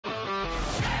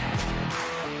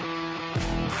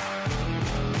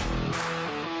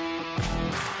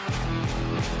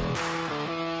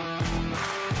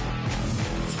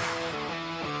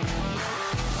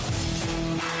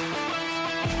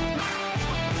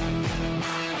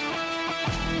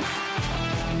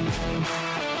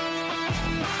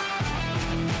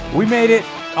We made it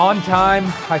on time.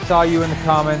 I saw you in the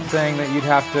comments saying that you'd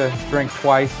have to drink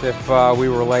twice if we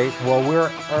were late. Well, we're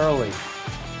early.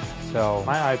 So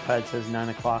my iPad says 9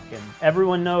 o'clock, and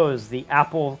everyone knows the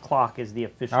Apple clock is the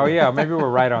official. Oh yeah, maybe we're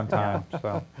right on time.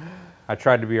 So I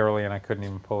tried to be early and I couldn't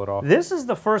even pull it off. This is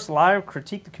the first live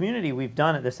Critique the Community we've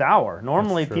done at this hour.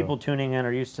 Normally people tuning in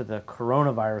are used to the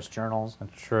coronavirus journals.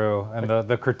 That's true. And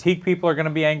the critique people are going to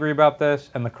be angry about this,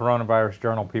 and the coronavirus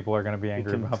journal people are going to be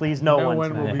angry about please this. no one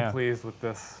one will be pleased with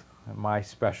this. My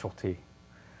specialty.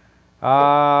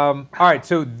 All right,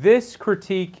 so this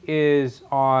critique is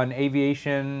on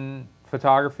aviation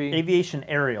photography. Aviation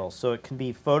aerials, so it can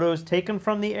be photos taken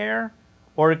from the air,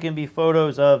 or it can be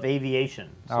photos of aviation.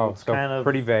 So it's so kind of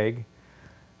pretty vague.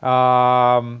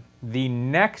 The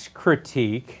next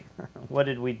critique. What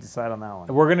did we decide on that one?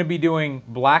 We're going to be doing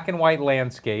black and white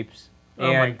landscapes.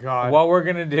 Oh my God. What we're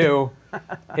going to do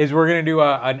is we're going to do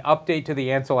an update to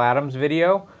the Ansel Adams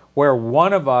video where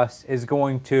one of us is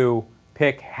going to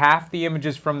pick half the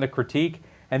images from the critique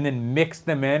and then mix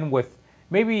them in with,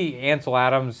 maybe Ansel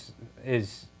Adams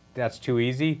that's too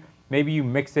easy. Maybe you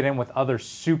mix it in with other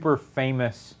super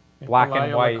famous black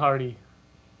and white. McCarty.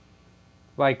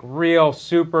 Like real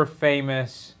super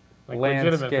famous Like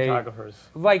landscape. legitimate photographers.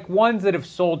 Like ones that have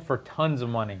sold for tons of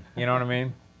money. You know what I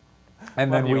mean?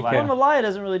 And then we Well, can. Malaya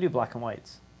doesn't really do black and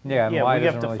whites. Yeah, we Malaya have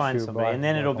doesn't to really find shoot somebody, black and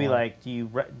then it'll be white.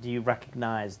 like, do you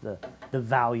recognize the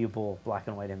valuable black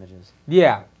and white images?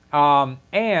 Yeah.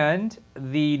 And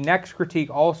the next critique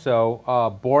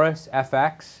also, Boris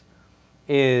FX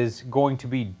is going to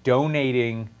be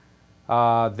donating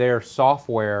their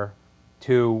software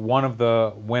to one of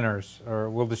the winners, or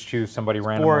we'll just choose somebody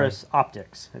randomly. Boris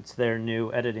Optics. It's their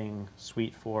new editing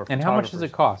suite for And how much does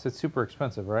it cost? It's super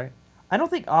expensive, right? I don't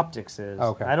think Optics is.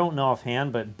 Okay. I don't know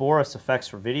offhand, but Boris effects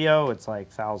for video, it's like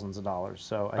thousands of dollars.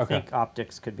 So I think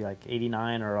Optics could be like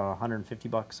 89 or 150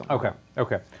 bucks. Something Okay,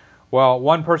 like okay. Well,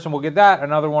 one person will get that,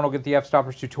 another one will get the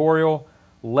Fstoppers tutorial.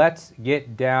 Let's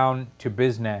get down to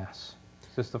business.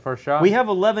 Is this the first shot? We have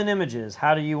 11 images.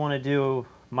 How do you want to do,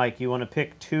 Mike? You want to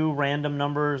pick two random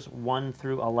numbers, 1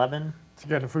 through 11? To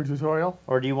get a free tutorial?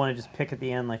 Or do you want to just pick at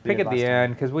the end like we Pick did at the last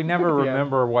end, because we never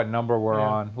remember what number we're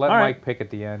on. Let Mike pick at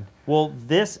the end. Well,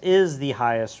 this is the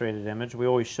highest rated image. We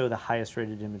always show the highest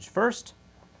rated image first.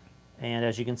 And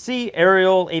as you can see,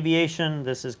 aerial, aviation,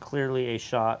 this is clearly a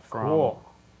shot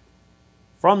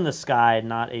from the sky,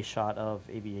 not a shot of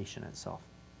aviation itself.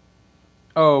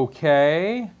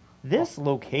 Okay. This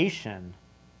location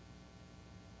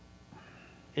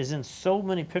is in so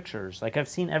many pictures. Like I've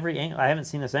seen every angle. I haven't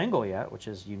seen this angle yet, which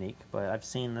is unique, but I've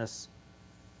seen this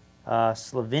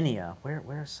Slovenia.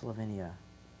 Where's Slovenia?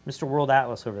 Mr. World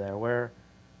Atlas over there. Where?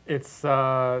 It's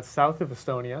south of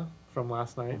Estonia from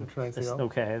last night.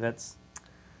 Okay, that's.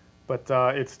 But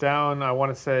it's down, I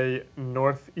want to say,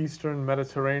 northeastern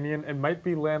Mediterranean. It might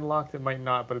be landlocked, it might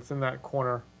not, but it's in that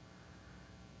corner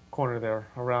there,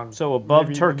 around. So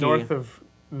above Turkey.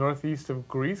 Northeast of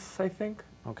Greece, I think.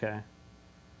 Okay.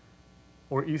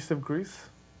 Or east of Greece.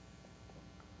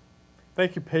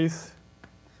 Thank you, Pace.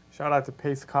 Shout out to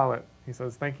Pace Collett. He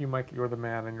says, "Thank you, Mike. You're the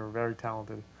man, and you're very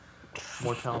talented.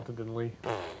 More talented than Lee."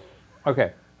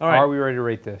 Okay. All right. Are we ready to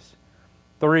rate this?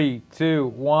 3, 2,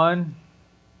 1.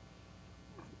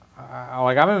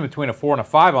 Like I'm in between a 4 and a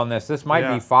 5 on this. This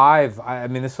might be 5. I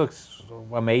mean, this looks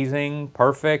amazing,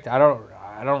 perfect. I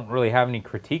don't really have any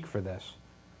critique for this.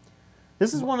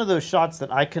 This is one of those shots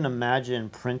that I can imagine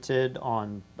printed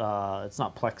on. It's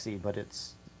not plexi, but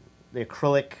it's the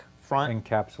acrylic front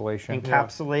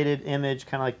encapsulated image,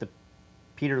 kind of like the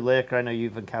Peter Lick. I know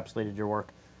you've encapsulated your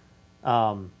work,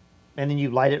 and then you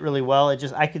light it really well.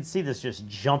 I could see this just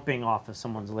jumping off of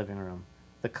someone's living room.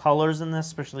 The colors in this,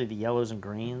 especially the yellows and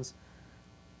greens,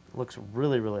 looks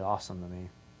really, really awesome to me.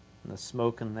 And the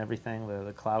smoke and everything,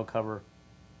 the cloud cover.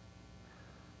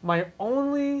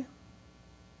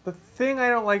 The thing I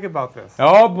don't like about this.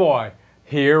 Oh boy,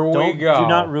 here we go. Do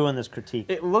not ruin this critique.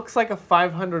 It looks like a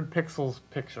 500 pixels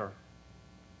picture.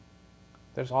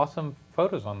 There's awesome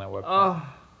photos on that website.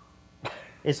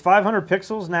 Is 500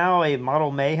 pixels now a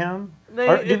model mayhem?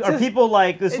 Are people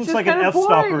like, this looks like an kinda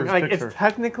Fstoppers boring. picture? It's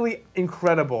technically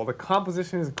incredible. The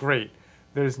composition is great.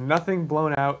 There's nothing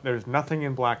blown out. There's nothing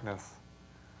in blackness.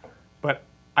 But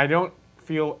I don't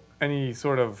feel any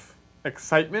sort of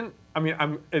excitement. I mean,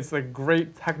 it's a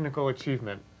great technical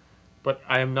achievement, but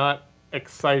I am not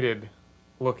excited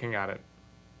looking at it.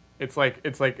 It's like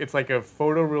a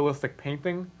photorealistic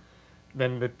painting.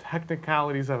 Then the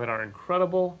technicalities of it are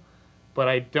incredible, but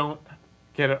I don't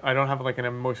have like an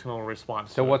emotional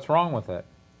response. So what's wrong with it?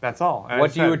 That's all. And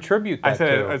What do you attribute that to? I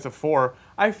said it's a 4.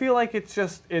 I feel like it's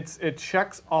just it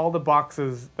checks all the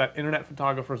boxes that internet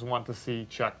photographers want to see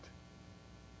checked.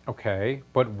 Okay,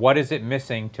 but what is it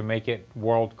missing to make it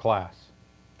world class?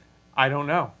 I don't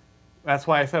know. That's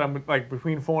why I said I'm like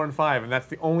between 4 and 5, and that's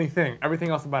the only thing. Everything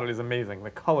else about it is amazing.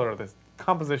 The color, the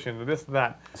composition, this,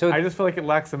 that. So I just feel like it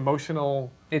lacks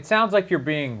emotional. It sounds like you're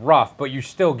being rough, but you're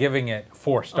still giving it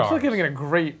 4 stars. I'm still giving it a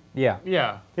great. Yeah.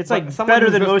 Yeah. It's like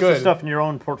better than most of the stuff in your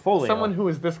own portfolio. Someone who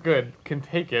is this good can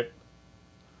take it,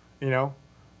 you know,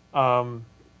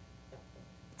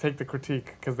 take the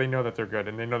critique because they know that they're good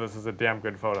and they know this is a damn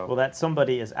good photo. Well, that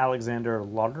somebody is Alexander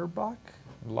Lauterbach.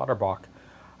 Lauterbach.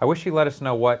 I wish he let us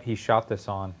know what he shot this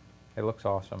on. It looks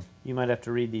awesome. You might have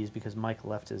to read these because Mike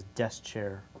left his desk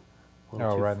chair a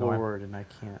little too forward, and I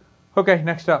can't. Okay,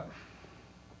 next up.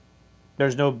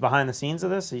 There's no behind the scenes of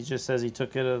this. He just says he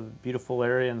took it a beautiful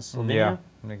area in Slovenia.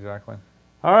 Yeah, exactly.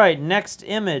 All right, next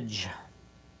image.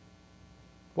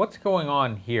 What's going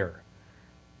on here?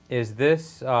 Is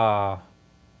this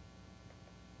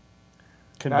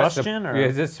combustion, or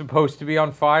is this supposed to be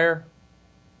on fire?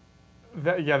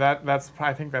 That's.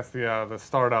 I think that's the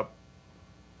startup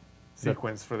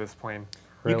sequence for this plane.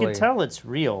 Really? You can tell it's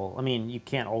real. I mean, you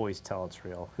can't always tell it's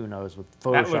real. Who knows with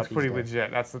Photoshop? That looks pretty legit.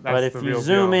 That's but if you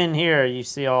zoom in here, you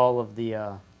see all of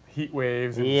the heat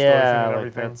waves and distortion and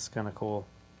everything. That's kind of cool.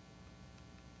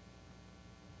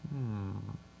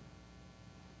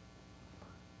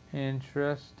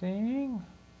 Interesting.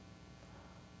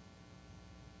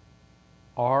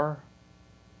 Are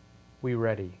we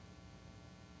ready?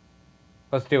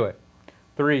 Let's do it.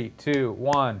 3, 2,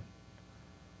 1.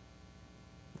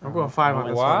 I'm going 5 on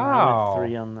this one. Wow.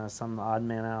 3 on this. I'm the odd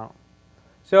man out.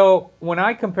 So when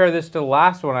I compare this to the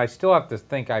last one, I still have to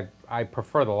think I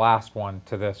prefer the last one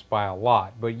to this by a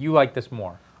lot. But you like this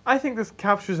more. I think this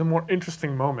captures a more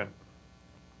interesting moment.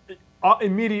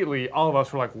 Immediately, all of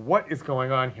us were like, what is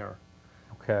going on here?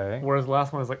 Okay. Whereas the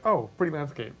last one is like, oh, pretty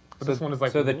landscape. But this one is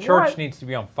like, so the church needs to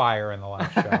be on fire in the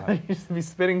last shot. It needs to be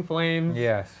spitting flames.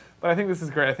 Yes. But I think this is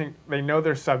great. I think they know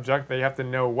their subject. They have to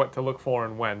know what to look for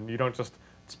and when. You don't just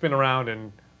spin around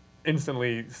and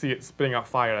instantly see it spitting out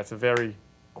fire. That's a very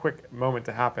quick moment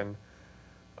to happen.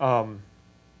 And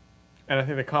I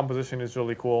think the composition is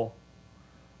really cool.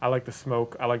 I like the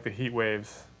smoke. I like the heat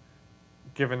waves.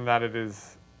 Given that it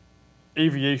is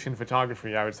aviation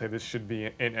photography, I would say this should be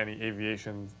in any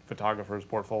aviation photographer's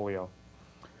portfolio.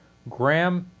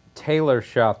 Graham Taylor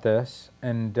shot this,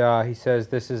 and he says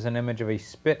this is an image of a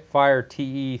Spitfire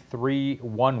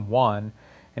TE311,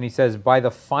 and he says, by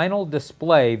the final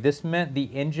display, this meant the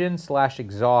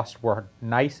engine/exhaust were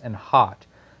nice and hot.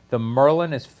 The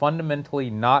Merlin is fundamentally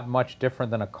not much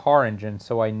different than a car engine,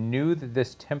 so I knew that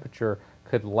this temperature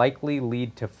could likely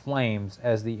lead to flames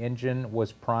as the engine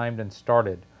was primed and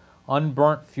started.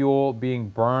 Unburnt fuel being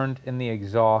burned in the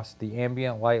exhaust, the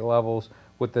ambient light levels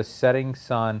with the setting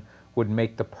sun would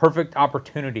make the perfect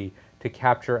opportunity to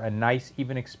capture a nice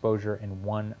even exposure in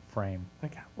one frame.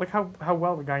 Like how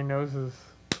well the guy knows his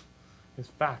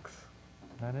facts.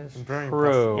 That is very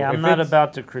true. Yeah, I'm not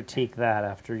about to critique that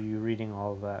after you reading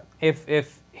all of that.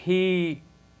 If he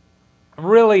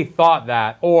really thought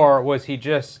that, or was he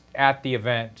just at the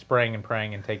event spraying and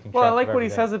praying and taking shots? Well, I like what he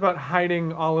says about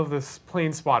hiding all of this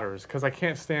plane spotters, because I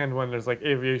can't stand when there's like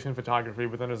aviation photography,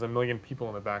 but then there's a million people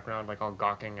in the background, like all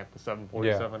gawking at the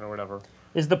 747 or whatever.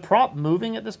 Is the prop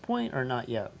moving at this point or not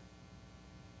yet?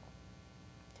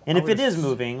 And if it is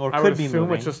moving or could be moving, I would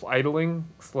assume it's just idling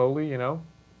slowly, you know.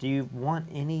 Do you want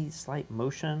any slight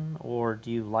motion, or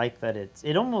do you like that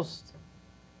it almost?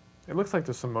 It looks like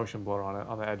there's some motion blur on it,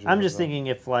 on the edges. I'm just thinking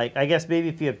if, like, I guess maybe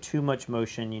if you have too much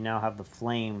motion, you now have the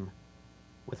flame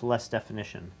with less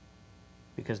definition.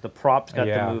 Because the prop's got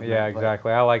the movement. Yeah,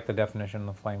 exactly. I like the definition of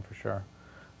the flame for sure.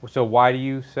 So why do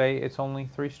you say it's only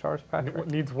 3 stars, Patrick?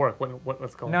 What needs work?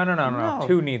 Let's go. No.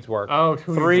 2 needs work. Oh,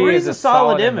 2 3 is a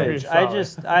solid image.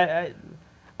 Solid. I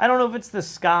don't know if it's the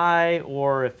sky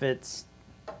or if it's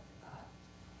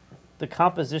the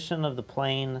composition of the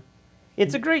plane.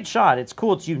 It's a great shot. It's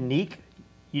cool. It's unique.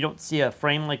 You don't see a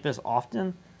frame like this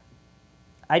often.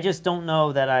 I just don't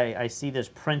know that I see this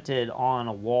printed on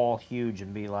a wall huge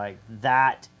and be like,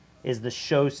 that is the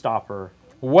showstopper.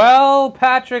 Well,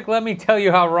 Patrick, let me tell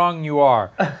you how wrong you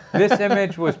are. This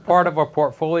image was part of a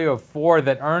portfolio of 4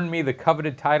 that earned me the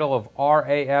coveted title of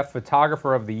RAF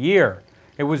Photographer of the Year.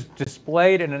 It was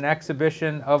displayed in an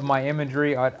exhibition of my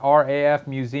imagery at RAF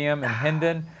Museum in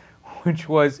Hendon, which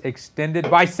was extended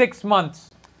by 6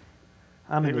 months.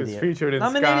 I'm an idiot. It was featured in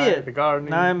I'm Sky, an idiot. The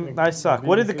Gardening. I suck.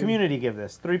 What did the community give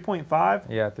this? 3.5?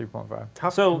 Yeah, 3.5.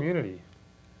 Tough So, community.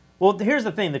 Well, here's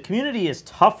the thing. The community is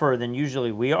tougher than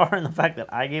usually we are, and the fact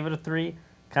that I gave it a 3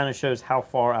 kind of shows how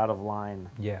far out of line.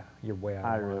 Yeah, you're way out of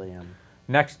I line. really am.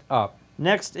 Next up.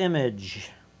 Next image.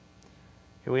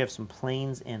 Here we have some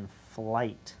planes in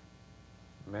flight.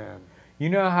 Man. You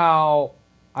know how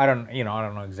I don't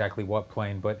know exactly what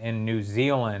plane, but in New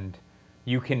Zealand,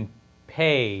 you can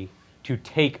pay to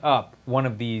take up one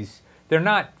of these. They're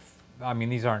not. I mean,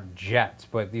 these aren't jets,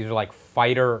 but these are like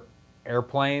fighter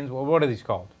airplanes. What are these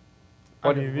called?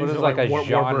 What is like a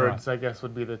genre? Warbirds, I guess,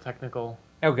 would be the technical.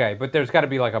 Okay, but there's got to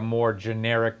be like a more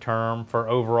generic term for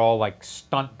overall like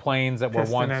stunt planes that were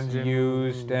once engine,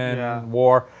 used in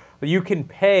war. But you can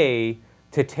pay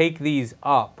to take these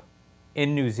up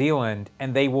in New Zealand,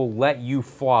 and they will let you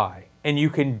fly, and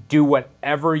you can do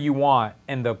whatever you want,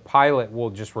 and the pilot will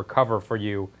just recover for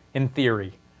you in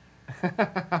theory.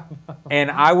 And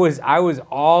I was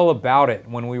all about it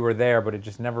when we were there, but it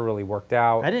just never really worked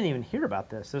out. I didn't even hear about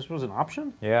this. This was an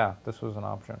option? Yeah, this was an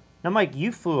option. Now, Mike,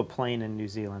 you flew a plane in New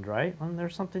Zealand, right? Wasn't there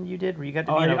something you did where you got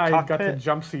to be in a cockpit? I got to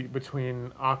jump seat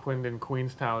between Auckland and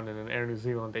Queenstown in an Air New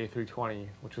Zealand A320,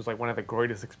 which was like one of the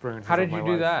greatest experiences How did of my you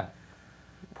do life. that?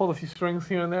 Pulled a few strings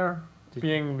here and there.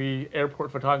 Being the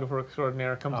airport photographer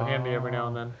extraordinaire comes in handy every now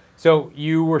and then. So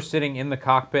you were sitting in the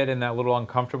cockpit in that little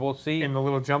uncomfortable seat? In the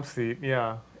little jump seat,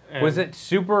 yeah. And was it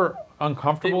super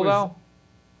uncomfortable though?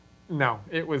 No,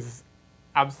 it was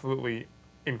absolutely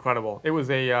incredible. It was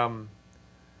a,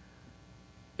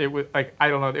 it was like, I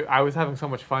don't know, I was having so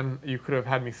much fun. You could have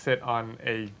had me sit on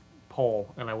a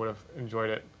pole and I would have enjoyed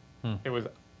it. It was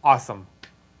awesome.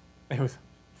 It was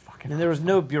fucking And there was awesome.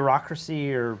 no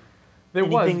bureaucracy or there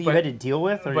anything was, you had to deal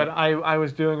with? Or but I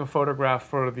was doing a photograph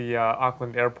for the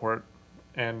Auckland airport,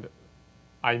 and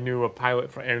I knew a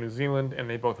pilot for Air New Zealand, and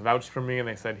they both vouched for me, and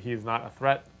they said he's not a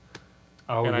threat.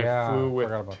 Oh, and yeah. I flew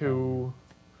with two.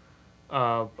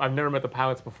 I've never met the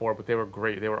pilots before, but they were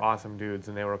great. They were awesome dudes,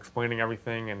 and they were explaining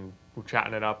everything, and we were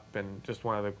chatting it up, and just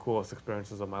one of the coolest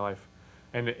experiences of my life.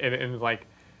 And like,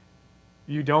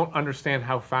 you don't understand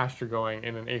how fast you're going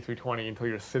in an A320 until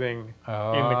you're sitting in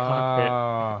the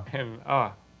cockpit, and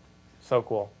so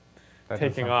cool. That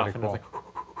Taking off, and cool. it's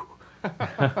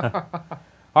like.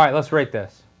 All right, let's rate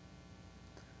this.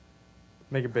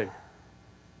 Make it big.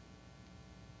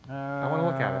 I want to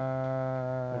look at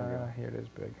it. Here it is,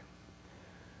 big.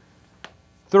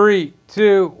 3,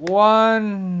 2,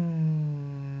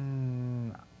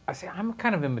 1. I see. I'm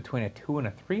kind of in between a 2 and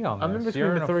a 3 on this. I'm in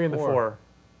between the 3 and the 4.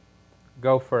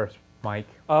 Go first, Mike.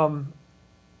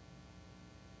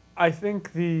 I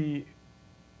think the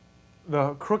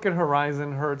crooked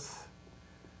horizon hurts.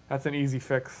 That's an easy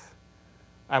fix.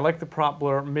 I like the prop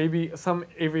blur. Maybe some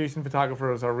aviation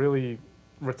photographers are really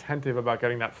retentive about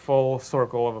getting that full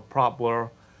circle of a prop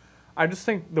blur. I just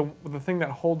think the thing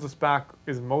that holds us back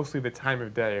is mostly the time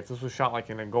of day. If this was shot like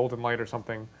in a golden light or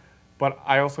something, but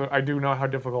I do know how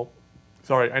difficult.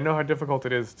 I know how difficult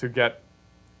it is to get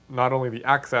not only the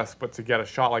access, but to get a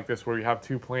shot like this where you have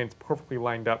two planes perfectly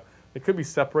lined up. It could be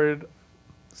separated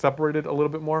a little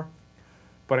bit more,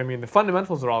 but I mean the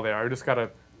fundamentals are all there. I just gotta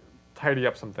tidy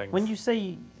up some things. When you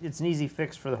say it's an easy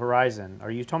fix for the horizon,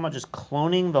 are you talking about just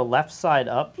cloning the left side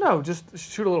up? No, just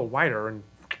shoot a little wider and.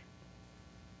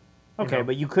 Okay, know.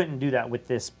 But you couldn't do that with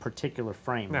this particular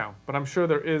frame. No, but I'm sure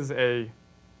there is a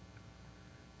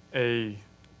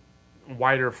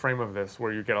wider frame of this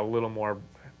where you get a little more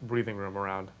breathing room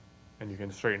around, and you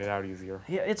can straighten it out easier.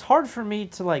 Yeah, it's hard for me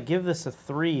to like give this a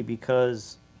 3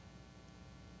 because,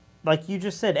 like you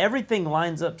just said, everything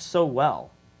lines up so well.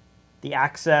 The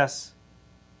access,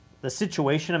 the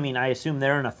situation. I mean, I assume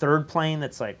they're in a third plane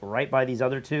that's like right by these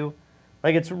other two.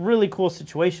 Like, it's a really cool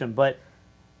situation, but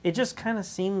it just kind of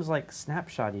seems like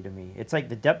snapshotty to me. It's like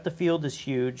the depth of field is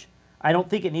huge. I don't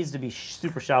think it needs to be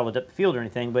super shallow depth of field or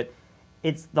anything, but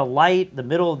it's the light, the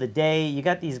middle of the day. You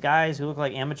got these guys who look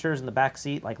like amateurs in the back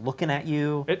seat, like looking at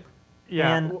you.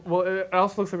 Yeah. And well, it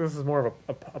also looks like this is more of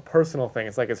a personal thing.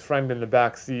 It's like his friend in the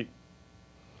back seat.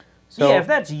 So, yeah, if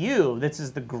that's you, this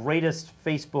is the greatest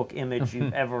Facebook image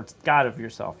you've ever got of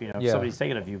yourself. You know, if somebody's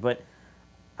taken of you. But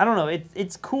I don't know.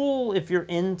 It's cool if you're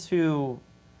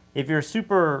if you're a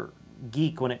super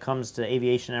geek when it comes to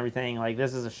aviation and everything. Like,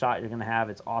 this is a shot you're gonna have.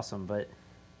 It's awesome. But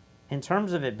in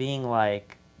terms of it being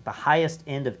like the highest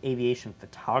end of aviation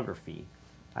photography,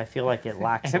 I feel like it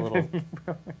lacks a little.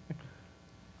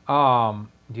 Do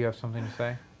you have something to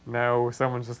say? No,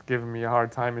 someone's just giving me a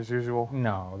hard time as usual.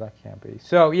 No, that can't be.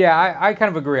 So, yeah, I kind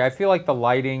of agree. I feel like the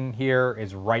lighting here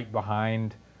is right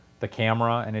behind the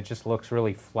camera, and it just looks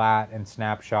really flat and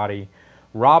snapshotty.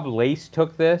 Rob Lace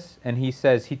took this, and he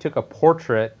says he took a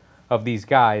portrait of these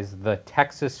guys, the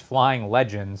Texas Flying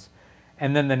Legends,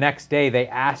 And then the next day, they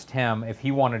asked him if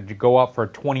he wanted to go up for a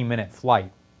 20-minute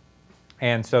flight.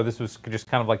 And so this was just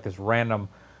kind of like this random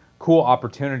cool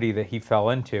opportunity that he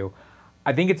fell into.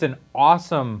 I think it's an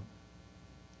awesome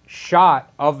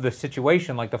shot of the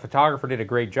situation. Like, the photographer did a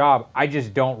great job. I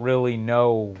just don't really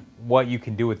know what you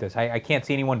can do with this. I can't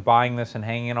see anyone buying this and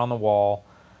hanging it on the wall.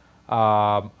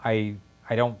 I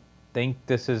don't think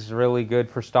this is really good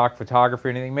for stock photography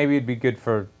or anything. Maybe it'd be good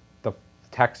for the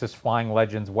Texas Flying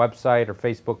Legends website or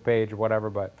Facebook page or whatever,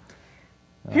 but...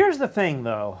 Here's the thing,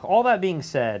 though. All that being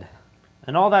said,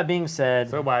 and all that being said...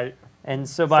 So by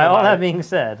all that being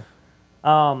said,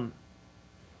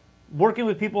 working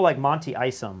with people like Monty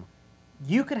Isom,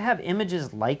 you could have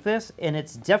images like this, and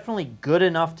it's definitely good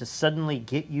enough to suddenly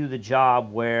get you the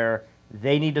job where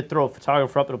they need to throw a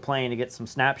photographer up at a plane to get some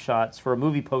snapshots for a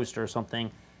movie poster or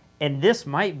something. And this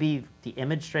might be the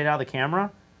image straight out of the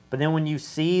camera, but then when you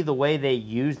see the way they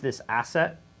use this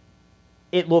asset,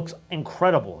 it looks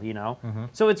incredible, you know? Mm-hmm.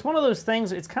 So it's one of those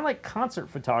things, it's kind of like concert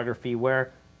photography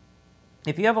where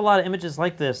if you have a lot of images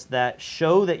like this that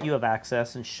show that you have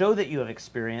access and show that you have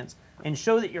experience and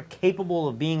show that you're capable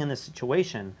of being in this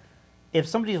situation, if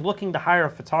somebody's looking to hire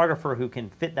a photographer who can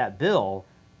fit that bill,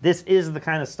 this is the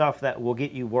kind of stuff that will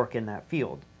get you work in that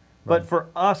field. Right. But for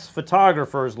us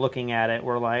photographers looking at it,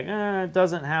 we're like, it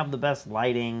doesn't have the best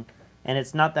lighting and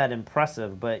it's not that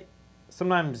impressive. But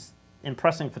sometimes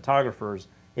impressing photographers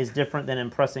is different than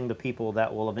impressing the people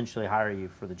that will eventually hire you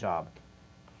for the job.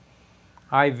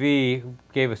 IV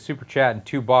gave a super chat and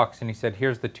 $2, and he said,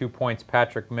 "Here's the 2 points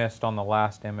Patrick missed on the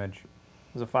last image."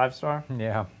 Was it 5-star?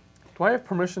 Yeah. Do I have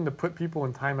permission to put people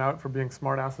in timeout for being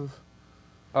smartasses?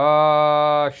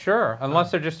 Sure.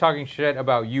 Unless they're just talking shit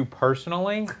about you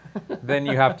personally, then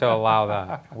you have to allow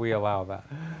that. We allow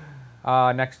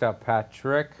that. Next up,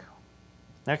 Patrick.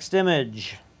 Next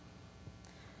image.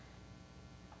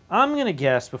 I'm going to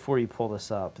guess before you pull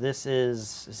this up.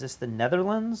 Is this the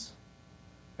Netherlands?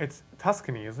 It's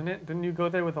Tuscany, isn't it? Didn't you go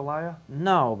there with Elia?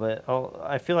 No, but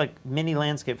I feel like many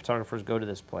landscape photographers go to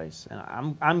this place.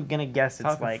 And I'm going to guess it's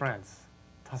South like... of France.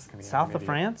 Tuscany. South of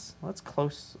France? Well, that's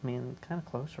close. I mean, kind of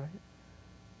close, right?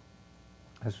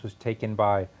 This was taken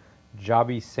by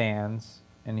Jobby Sands,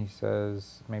 and he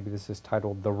says, maybe this is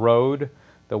titled "The Road,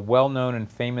 the well-known and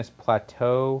famous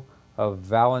plateau of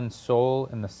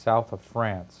Valensole in the south of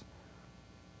France."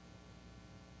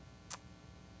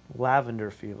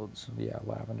 Lavender fields. Yeah,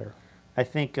 lavender. I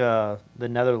think the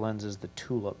Netherlands is the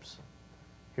tulips.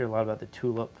 Hear a lot about the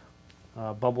tulip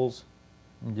bubbles.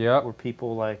 Yep. Where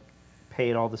people like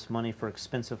paid all this money for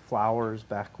expensive flowers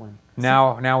back when.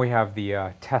 Now we have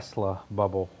the Tesla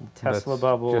bubble. Tesla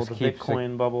bubble, the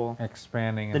Bitcoin bubble.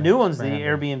 Expanding. The new one's the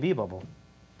Airbnb bubble.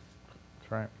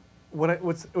 That's right.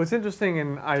 What's interesting,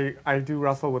 and I do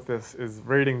wrestle with this, is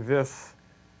rating this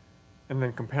and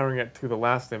then comparing it to the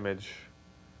last image.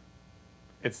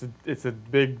 It's a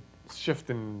big shift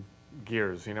in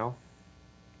gears, you know?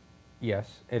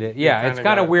 Yes, it is. Yeah, it's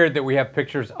kind of weird that we have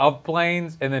pictures of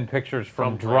planes and then pictures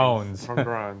from drones. From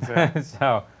drones, yeah.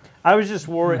 So I was just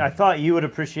worried. I thought you would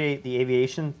appreciate the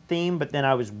aviation theme, but then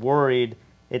I was worried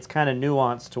it's kind of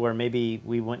nuanced to where maybe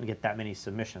we wouldn't get that many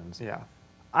submissions. Yeah.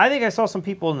 I think I saw some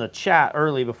people in the chat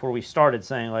early before we started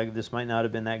saying like this might not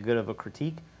have been that good of a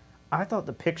critique. I thought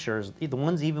the pictures, the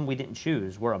ones even we didn't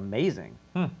choose, were amazing.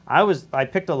 I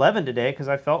picked 11 today because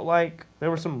I felt like there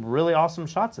were some really awesome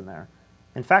shots in there.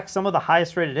 In fact, some of the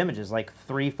highest rated images, like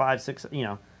 3, 5, 6, you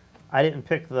know, I didn't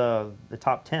pick the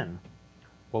top 10.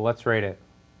 Well, let's rate it.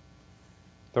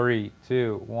 3,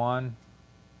 2, 1.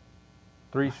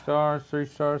 3 stars, 3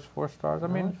 stars, 4 stars. I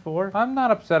mean, 4. I'm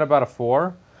not upset about a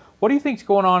 4. What do you think's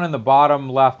going on in the bottom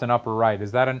left and upper right?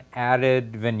 Is that an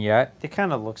added vignette? It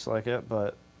kind of looks like it,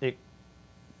 but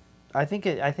I think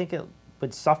it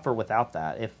would suffer without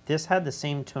that. If this had the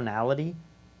same tonality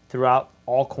throughout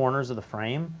all corners of the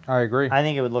frame, I agree. I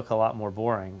think it would look a lot more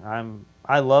boring.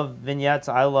 I love vignettes.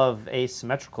 I love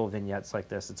asymmetrical vignettes like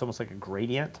this. It's almost like a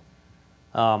gradient.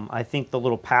 I think the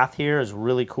little path here is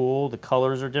really cool. The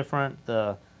colors are different.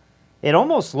 It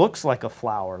almost looks like a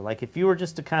flower. Like if you were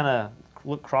just to kind of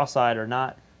look cross-eyed or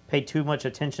not pay too much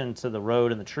attention to the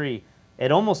road and the tree,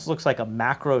 it almost looks like a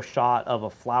macro shot of a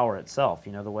flower itself,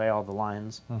 you know, the way all the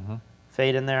lines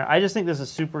fade in there. I just think this is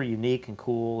super unique and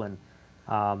cool, and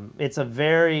it's a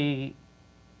very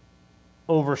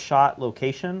overshot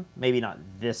location. Maybe not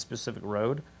this specific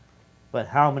road, but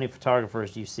how many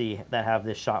photographers do you see that have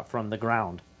this shot from the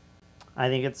ground? I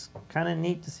think it's kind of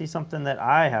neat to see something that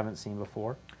I haven't seen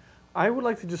before. I would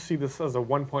like to just see this as a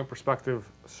one-point perspective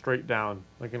straight down,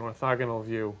 like an orthogonal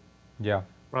view. Yeah.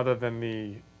 Rather than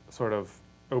the sort of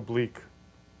oblique,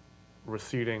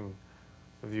 receding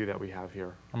view that we have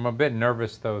here. I'm a bit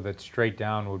nervous, though, that straight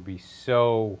down would be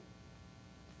so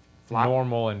Flat.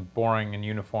 normal and boring and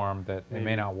uniform that it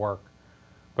may not work.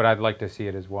 But I'd like to see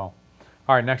it as well.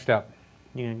 All right, next up.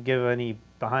 You can give any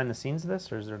behind the scenes of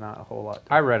this, or is there not a whole lot?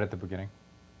 I read at the beginning.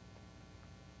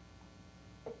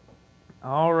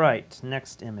 All right,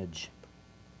 next image.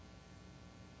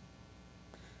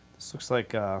 This looks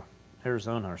like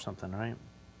Arizona or something, right?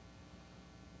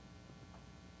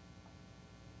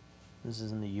 This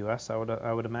is in the U.S., I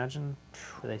would imagine,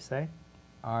 they say.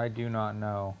 I do not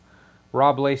know.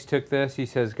 Rob Lace took this. He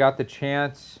says, got the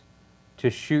chance to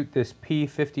shoot this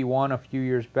P-51 a few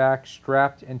years back,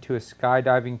 strapped into a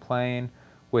skydiving plane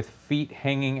with feet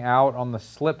hanging out on the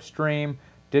slipstream.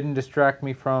 Didn't distract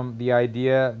me from the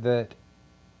idea that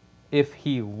if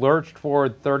he lurched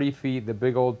forward 30 feet, the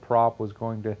big old prop was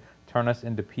going to turn us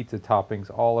into pizza toppings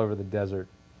all over the desert.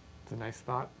 It's a nice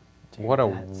thought. Dude, what a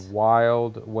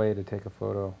wild way to take a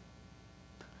photo.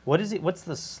 What is it? What's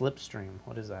the slipstream?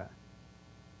 What is that?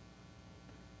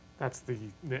 That's the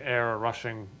air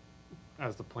rushing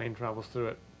as the plane travels through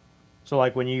it. So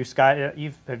like when you have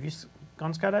you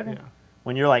gone skydiving? Yeah.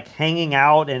 When you're like hanging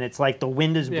out and it's like the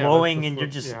wind is blowing and you're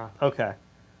just okay.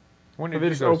 When did you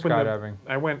go skydiving?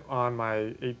 I went on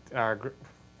my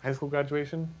high school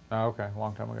graduation. Oh, okay, a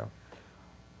long time ago.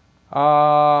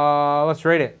 Let's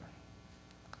rate it.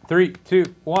 3,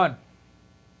 2, 1.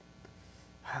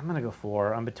 I'm gonna go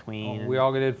 4. I'm between. Oh, we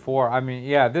all did 4. I mean,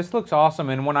 yeah, this looks awesome.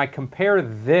 And when I compare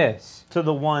this to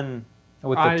the one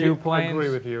with the two planes, I agree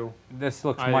with you. This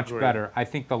looks much better. I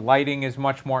think the lighting is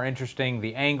much more interesting.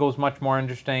 The angle's much more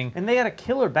interesting. And they had a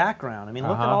killer background. I mean,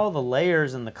 look at all the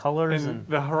layers and the colors. And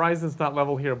the horizon's not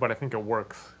level here, but I think it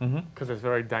works because it's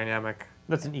very dynamic.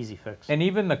 That's an easy fix. And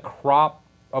even the crop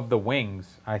of the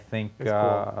wings, I think,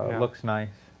 cool. looks nice.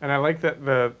 And I like that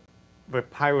the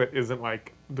pilot isn't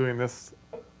like doing this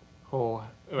whole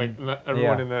like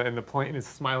everyone in the plane is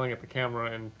smiling at the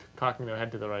camera and cocking their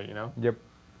head to the right. You know. Yep.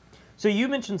 So you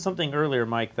mentioned something earlier,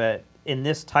 Mike, that in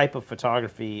this type of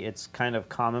photography, it's kind of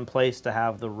commonplace to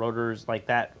have the rotors like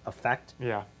that effect.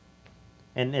 Yeah.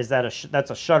 And is that that's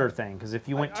a shutter thing? Because if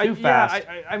you went too fast,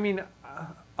 I mean,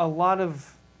 a lot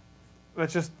of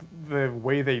that's just the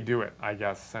way they do it, I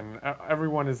guess. And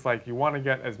everyone is like, you want to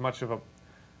get as much of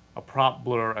a prop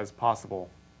blur as possible.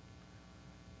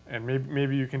 And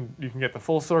maybe you can get the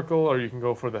full circle, or you can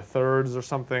go for the thirds or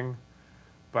something,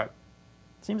 but.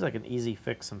 Seems like an easy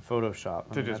fix in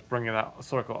Photoshop. To just bring that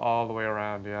circle all the way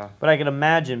around, yeah. But I can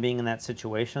imagine being in that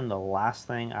situation, the last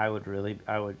thing I would,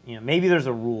 you know, maybe there's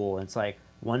a rule. It's like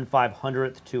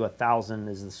 1/500th to 1,000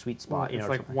 is the sweet spot. It's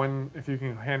like if you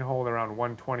can handhold around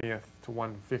 1/20th to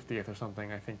 1/50th or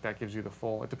something, I think that gives you the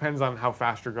full. It depends on how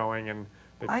fast you're going and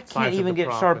the I can't even get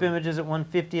sharp images at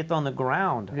 1/50th on the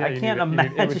ground. Yeah, I can't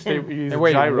imagine.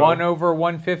 Wait, 1 over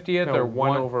 1/50th no, or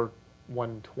 1 over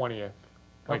 1/20th?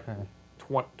 Like okay.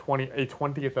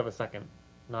 20th of a second,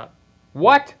 not.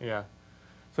 What? Yeah.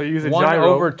 So you use a 1 gyro.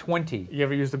 over 20. You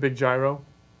ever used a big gyro?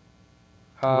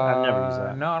 I've never used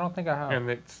that. No, I don't think I have. And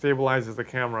it stabilizes the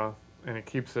camera, and it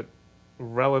keeps it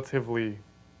relatively.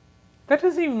 That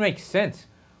doesn't even make sense.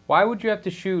 Why would you have to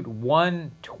shoot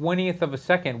 1/20th of a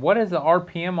second? What is the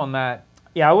RPM on that?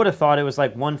 Yeah, I would have thought it was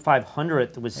like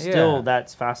 1/500th was still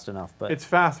that's fast enough, but it's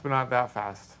fast, but not that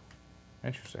fast.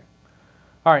 Interesting.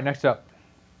 All right, next up.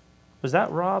 Was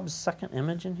that Rob's second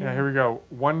image in here? Yeah, here we go.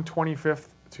 1/25th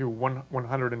to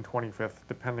 1/125th,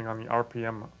 depending on the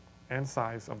RPM and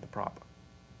size of the prop.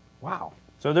 Wow.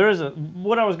 So there is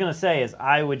what I was going to say is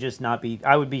I would just not be,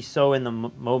 I would be so in the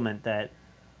moment that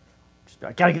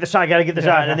I got to get the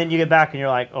shot, and then you get back and you're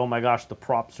like, oh my gosh, the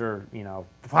props are, you know.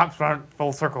 The props aren't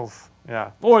full circles, yeah.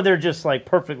 Or they're just like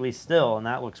perfectly still, and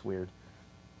that looks weird.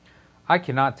 I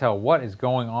cannot tell what is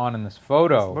going on in this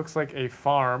photo. This looks like a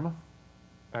farm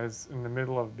that is in the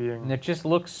middle of being... And it just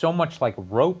looks so much like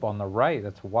rope on the right.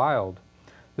 That's wild.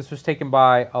 This was taken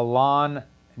by Alon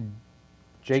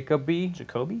Jacoby.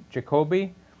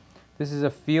 This is a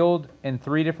field in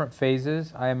 3 different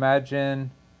phases. I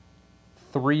imagine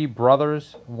 3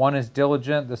 brothers. One is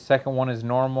diligent, the second one is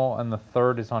normal, and the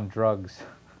third is on drugs.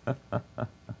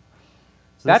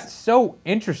 That's so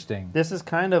interesting. This is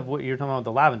kind of what you're talking about with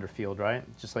the lavender field, right?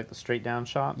 Just like the straight down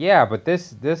shot. Yeah, but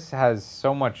this has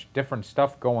so much different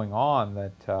stuff going on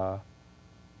that,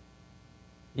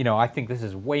 you know, I think this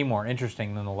is way more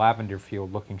interesting than the lavender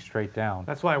field looking straight down.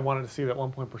 That's why I wanted to see that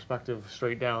 1 point perspective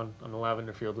straight down on the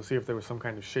lavender field to see if there was some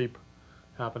kind of shape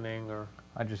happening or...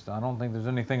 I don't think there's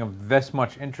anything of this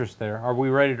much interest there. Are we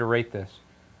ready to rate this?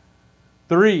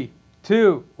 3,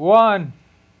 2, 1.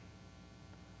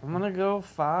 I'm going to go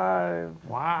 5.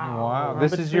 Wow.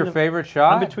 This is your favorite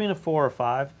shot? I'm between a 4 or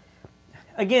 5.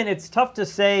 Again, it's tough to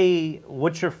say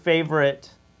what's your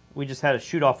favorite. We just had a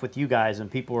shoot-off with you guys,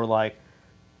 and people were like,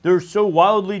 they're so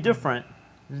wildly different.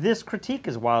 This critique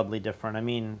is wildly different. I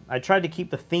mean, I tried to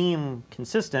keep the theme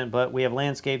consistent, but we have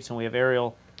landscapes and we have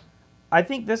aerial. I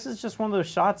think this is just one of those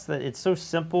shots that it's so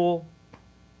simple.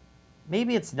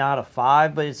 Maybe it's not a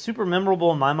 5, but it's super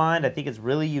memorable in my mind. I think it's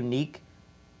really unique.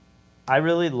 I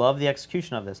really love the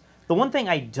execution of this. The one thing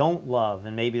I don't love,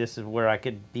 and maybe this is where I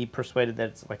could be persuaded that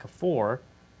it's like a 4,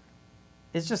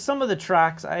 is just some of the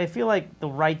tracks. I feel like the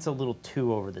right's a little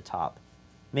too over the top.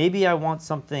 Maybe I want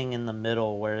something in the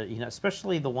middle where, you know,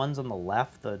 especially the ones on the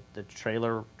left, the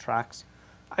trailer tracks.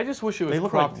 I just wish it was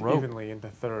cropped evenly into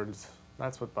thirds.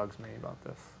 That's what bugs me about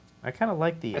this. I kind of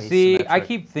like the asymmetric. See, I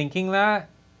keep thinking that,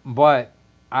 but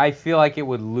I feel like it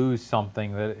would lose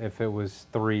something that if it was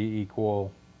 3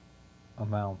 equal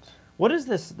amounts. What is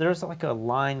this? There's like a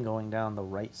line going down the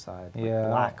right side. Like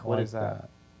black. What is that?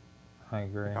 I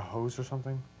agree. Like a hose or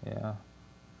something? Yeah.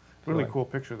 Really cool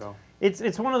picture, though.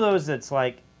 It's one of those that's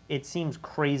like, it seems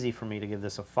crazy for me to give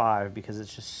this a 5 because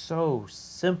it's just so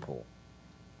simple.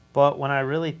 But when I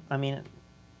mean,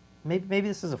 maybe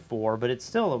this is a 4, but it's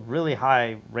still a really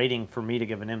high rating for me to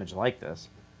give an image like this.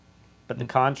 But the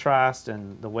contrast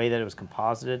and the way that it was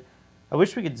composited, I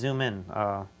wish we could zoom in.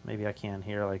 Maybe I can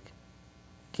here. Like,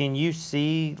 can you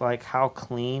see like how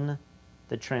clean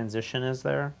the transition is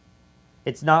there?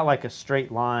 It's not like a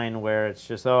straight line where it's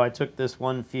just, oh, I took this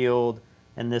one field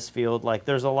and this field. Like,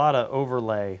 there's a lot of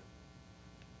overlay.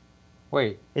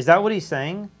 Wait. Is that what he's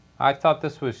saying? I thought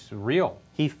this was real.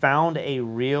 He found a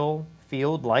real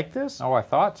field like this? Oh, I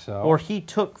thought so. Or he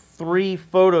took 3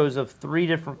 photos of 3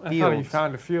 different fields. I thought he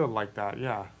found a field like that,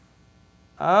 yeah.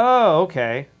 Oh,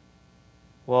 okay.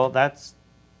 Well, that's...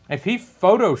 If he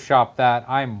photoshopped that,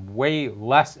 I'm way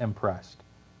less impressed.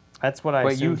 That's what I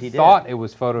assumed he did. But you thought it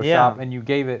was Photoshop, and you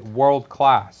gave it world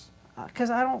class. Because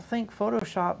I don't think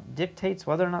Photoshop dictates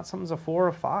whether or not something's a 4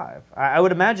 or 5. I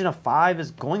would imagine a 5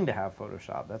 is going to have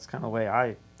Photoshop. That's kind of the way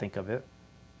I think of it.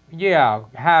 Yeah,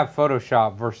 have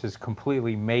Photoshop versus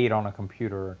completely made on a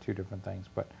computer are 2 different things.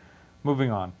 But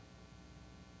moving on.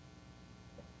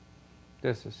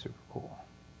 This is super cool.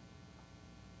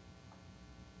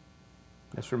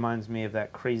 This reminds me of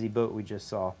that crazy boat we just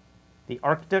saw. The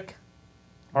Arctic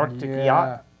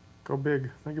yacht. Go big.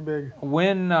 Think of big.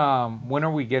 When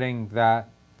are we getting that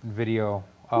video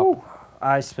up? Ooh,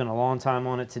 I spent a long time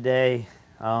on it today.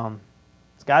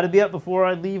 It's got to be up before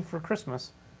I leave for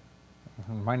Christmas.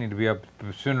 Might need to be up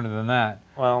sooner than that.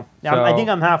 Well, yeah, so I think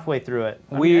I'm halfway through it.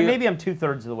 Maybe I'm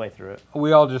 2/3 of the way through it.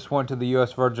 We all just went to the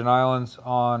U.S. Virgin Islands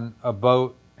on a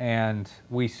boat, and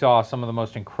we saw some of the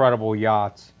most incredible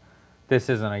yachts. This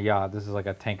isn't a yacht. This is like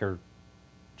a tanker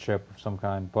ship of some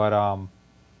kind. But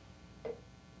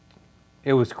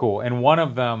it was cool. And one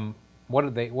of them,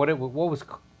 what was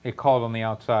it called on the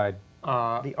outside?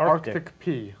 The Arctic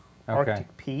P. Okay.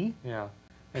 Arctic P? Yeah.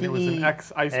 And it was an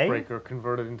ex-icebreaker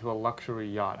converted into a luxury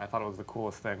yacht. I thought it was the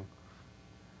coolest thing.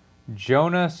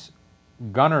 Jonas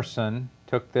Gunnarsson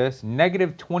took this.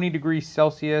 Negative 20 degrees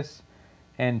Celsius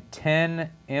and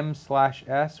 10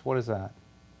 M/S. What is that?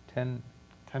 10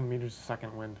 meters a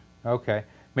second wind. Okay.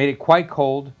 Made it quite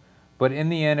cold, but in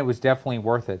the end, it was definitely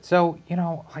worth it. So, you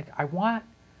know, like, I want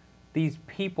these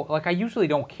people, like, I usually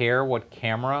don't care what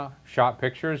camera shot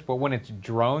pictures, but when it's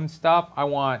drone stuff, I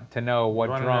want to know what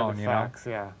drone, you know? Facts,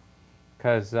 yeah.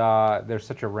 Because there's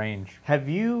such a range.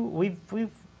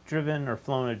 We've driven or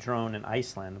flown a drone in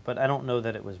Iceland, but I don't know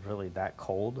that it was really that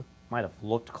cold. Might have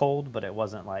looked cold, but it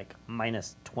wasn't like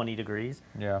minus 20 degrees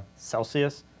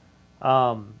Celsius.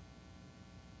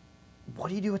 What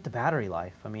do you do with the battery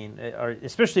life? I mean,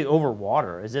 especially over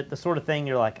water. Is it the sort of thing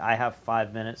you're like, I have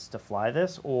 5 minutes to fly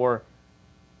this? Or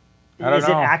is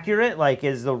it accurate? Like,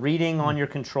 is the reading on your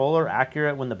controller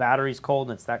accurate when the battery's cold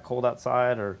and it's that cold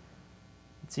outside? Or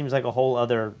it seems like a whole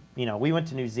other, you know, we went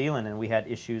to New Zealand and we had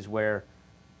issues where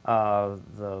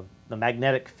the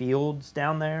magnetic fields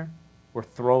down there were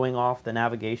throwing off the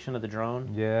navigation of the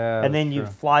drone. Yeah. And then you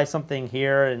fly something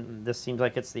here, and this seems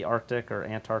like it's the Arctic or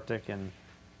Antarctic, and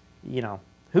you know,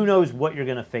 who knows what you're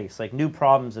going to face, like new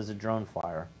problems as a drone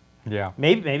flyer. Yeah.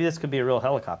 Maybe this could be a real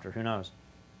helicopter. Who knows?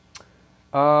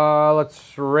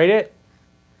 Let's rate it.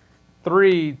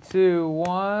 3, 2,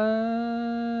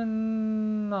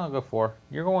 1. I'll go 4.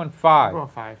 You're going 5. I'm going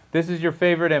 5. This is your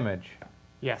favorite image.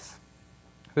 Yes.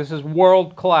 This is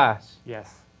world class.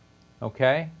 Yes.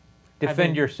 Okay?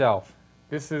 Defend yourself.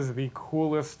 This is the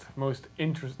coolest, no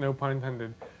pun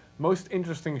intended, most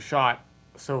interesting shot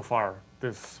so far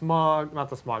there's smog, not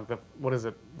the smog, what is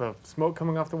it? The smoke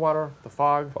coming off the water, the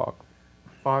fog,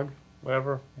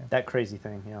 whatever. That crazy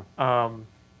thing, yeah.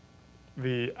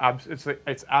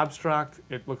 It's abstract.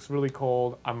 It looks really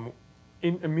cold. I'm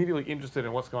immediately interested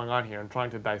in what's going on here and trying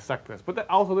to dissect this. But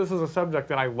also, this is a subject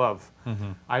that I love.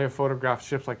 I have photographed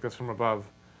ships like this from above,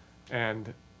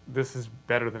 and this is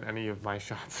better than any of my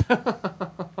shots.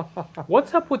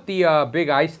 What's up with the big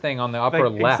ice thing on the upper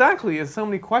left? Exactly. There's so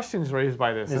many questions raised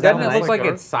by this. Doesn't it look like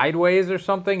it's sideways or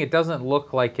something? It doesn't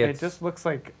look like it's... It just looks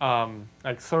like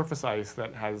surface ice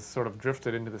that has sort of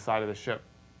drifted into the side of the ship.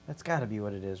 That's got to be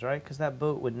what it is, right? Because that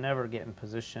boat would never get in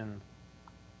position.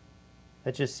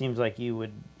 That just seems like you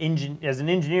would, as an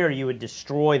engineer, you would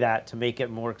destroy that to make it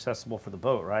more accessible for the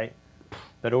boat, right?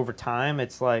 But over time,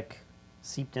 it's like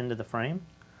seeped into the frame.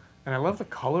 And I love the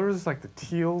colors, like the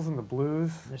teals and the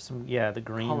blues. There's some, yeah, the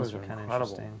greens are kind of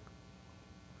interesting.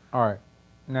 All right,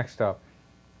 next up.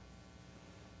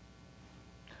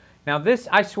 Now this,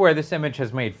 I swear this image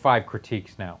has made 5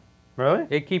 critiques now. Really?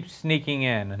 It keeps sneaking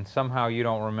in, and somehow you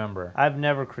don't remember. I've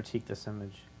never critiqued this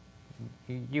image.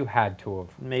 You had to have.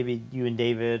 Maybe you and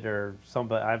David or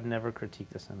somebody. I've never critiqued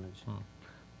this image.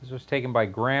 This was taken by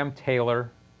Graham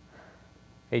Taylor,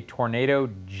 a Tornado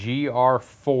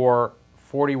GR4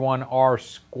 41R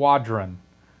Squadron.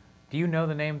 Do you know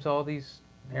the names of all these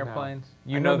airplanes?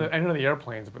 No. I know the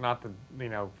airplanes, but not the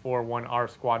 41R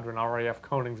Squadron, RAF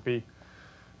Coningsby.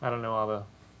 I don't know all the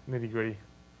nitty gritty.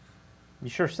 You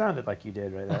sure sounded like you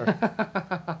did right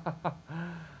there.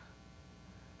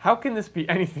 How can this be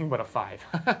anything but a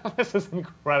 5? This is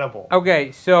incredible.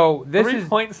 Okay, so this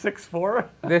 3.64?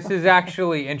 This is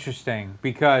actually interesting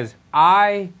because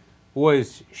I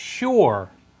was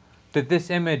sure that this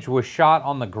image was shot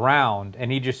on the ground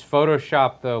and he just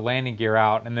photoshopped the landing gear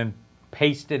out and then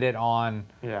pasted it on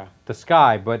the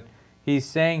sky. But he's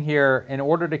saying here, in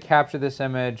order to capture this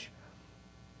image,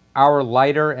 our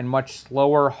lighter and much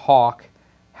slower Hawk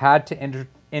had to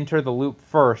enter the loop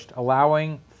first,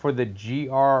 allowing for the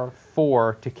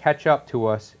GR4 to catch up to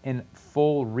us in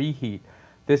full reheat.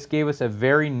 This gave us a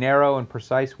very narrow and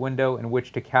precise window in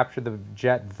which to capture the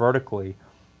jet vertically.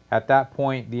 At that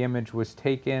point, the image was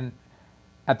taken.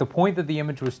 At the point that the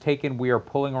image was taken, we are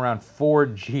pulling around 4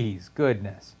 Gs.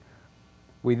 Goodness.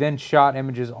 We then shot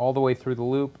images all the way through the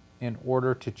loop in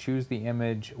order to choose the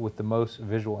image with the most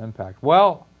visual impact.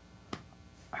 Well,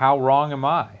 how wrong am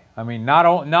I? I mean, not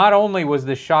only was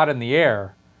this shot in the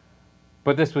air,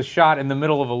 but this was shot in the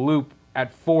middle of a loop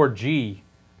at 4G.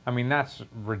 I mean, that's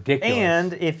ridiculous.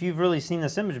 And if you've really seen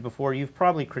this image before, you've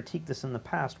probably critiqued this in the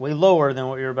past, way lower than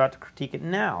what you're about to critique it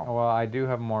now. Well, I do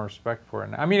have more respect for it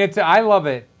now. I mean, I love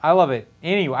it. I love it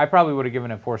anyway. I probably would have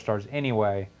given it 4 stars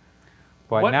anyway,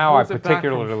 but now I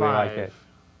particularly like it.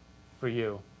 For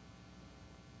you?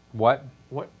 What?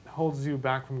 What holds you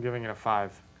back from giving it a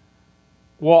 5?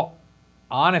 Well,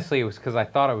 honestly, it was because I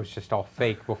thought it was just all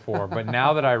fake before, but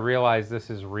now that I realize this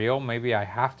is real, maybe I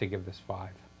have to give this 5.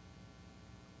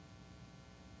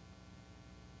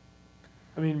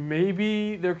 I mean,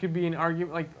 maybe there could be an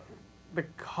argument, like, the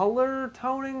color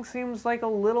toning seems like a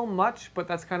little much, but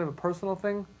that's kind of a personal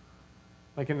thing.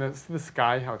 Like in the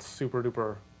sky, how it's super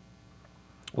duper.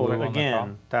 Well,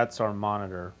 again, that's our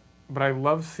monitor. But I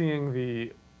love seeing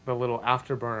the little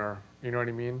afterburner, you know what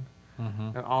I mean?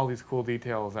 And all these cool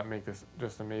details that make this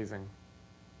just amazing.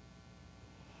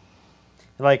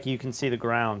 Like you can see the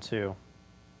ground too.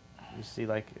 You see,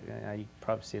 like, you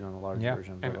probably see it on the large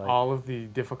version. And like, all of the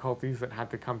difficulties that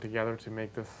had to come together to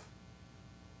make this.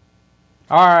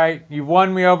 All right, you've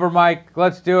won me over, Mike.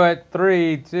 Let's do it.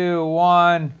 3, 2,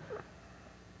 1.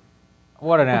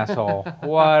 What an asshole!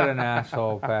 What an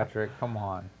asshole, Patrick. Come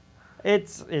on.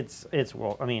 It's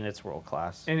world. I mean, it's world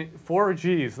class. And 4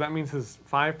 Gs. That means his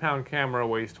 5-pound camera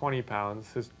weighs 20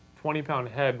 pounds. His 20-pound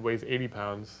head weighs 80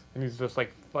 pounds, and he's just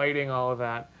like fighting all of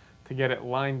that to get it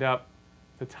lined up,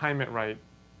 to time it right,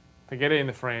 to get it in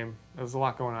the frame. There's a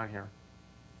lot going on here.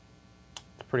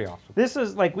 It's pretty awesome. This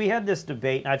is like, we had this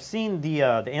debate. I've seen the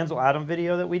Ansel Adam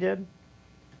video that we did.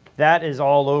 That is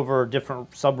all over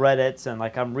different subreddits, and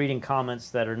like I'm reading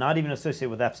comments that are not even associated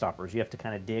with Fstoppers. You have to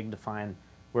kind of dig to find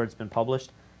where it's been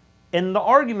published. And the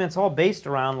argument's all based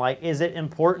around, like, is it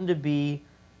important to be,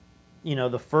 you know,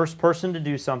 the first person to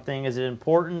do something? Is it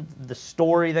important, the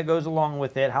story that goes along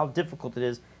with it, how difficult it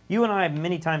is? You and I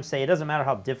many times say it doesn't matter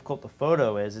how difficult the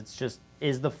photo is. It's just,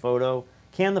 can the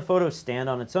photo stand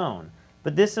on its own?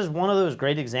 But this is one of those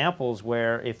great examples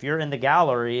where if you're in the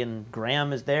gallery and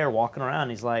Graham is there walking around,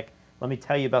 he's like, let me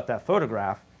tell you about that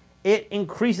photograph. It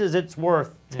increases its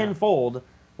worth tenfold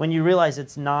when you realize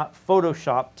it's not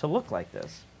photoshopped to look like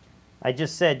this. I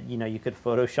just said, you know, you could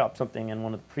Photoshop something in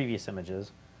one of the previous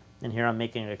images, and here I'm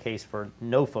making a case for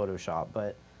no Photoshop.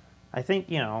 But I think,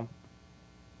 you know,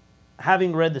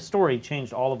 having read the story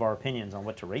changed all of our opinions on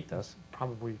what to rate this.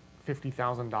 Probably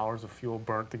 $50,000 of fuel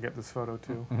burnt to get this photo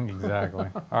too. Exactly.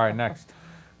 All right, next.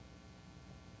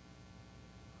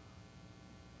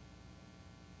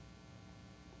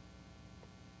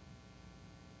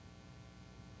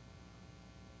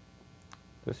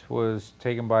 This was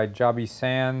taken by Jobby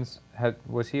Sands.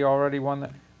 Was he already one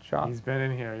that shot? He's been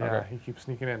in here, yeah. Okay. He keeps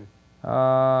sneaking in.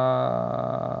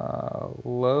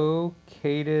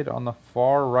 Located on the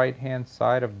far right-hand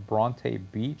side of Bronte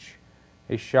Beach.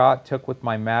 A shot took with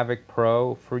my Mavic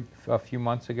Pro a few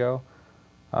months ago.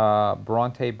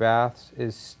 Bronte Baths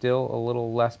is still a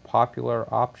little less popular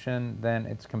option than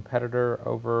its competitor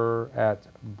over at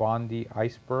Bondi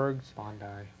Icebergs. Bondi.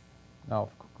 Oh,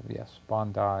 yes,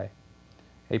 Bondi.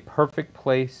 A perfect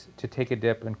place to take a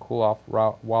dip and cool off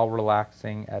while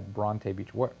relaxing at Bronte Beach.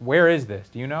 Where is this?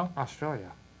 Do you know?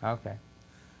 Australia. Okay.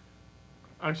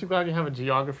 Aren't you glad you have a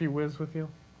geography whiz with you?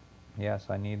 Yes,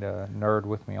 I need a nerd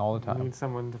with me all the You time. need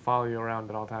someone to follow you around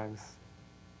at all times.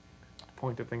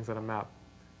 Point at things on a map.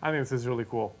 I think this is really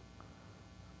cool.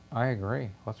 I agree.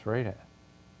 Let's rate it.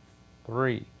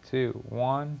 3, 2,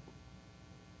 1.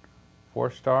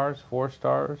 4 stars. 4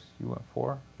 stars. You went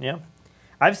 4. Yeah.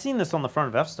 I've seen this on the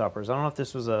front of Fstoppers. I don't know if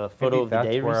this was a photo of the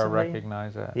day recently. That's where I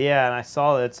recognize it. Yeah, and I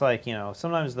saw that. It's like, you know,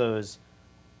 sometimes those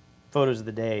photos of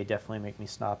the day definitely make me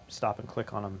stop and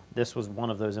click on them. This was one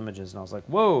of those images, and I was like,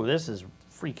 whoa, this is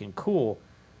freaking cool.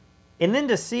 And then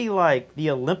to see, like,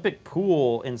 the Olympic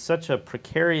pool in such a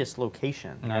precarious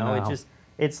location, you know?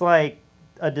 It's like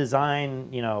a design,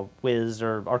 you know, whiz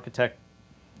or architect.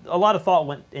 A lot of thought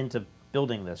went into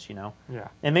building this, you know? Yeah.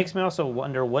 It makes me also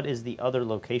wonder, what is the other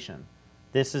location?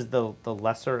 This is the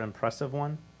lesser impressive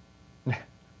one?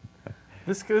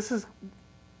 This is,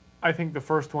 I think, the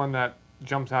first one that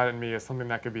jumps out at me as something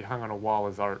that could be hung on a wall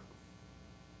as art.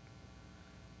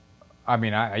 I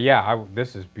mean,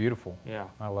 this is beautiful. Yeah.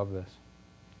 I love this.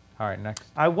 All right, next.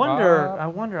 I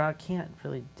wonder, I can't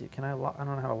really do, can I lock, I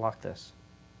don't know how to lock this.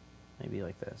 Maybe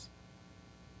like this.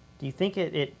 Do you think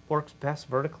it works best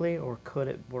vertically, or could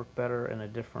it work better in a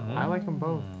different way? I like them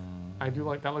both. I do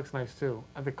like, that looks nice too.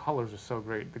 The colors are so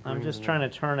great. The I'm just trying to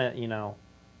turn it, you know,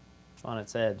 on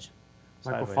its edge.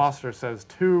 Michael sideways. Foster says,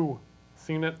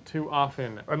 seen it too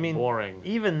often, I mean, boring.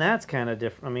 Even that's kind of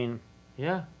different. I mean,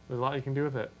 Yeah, there's a lot you can do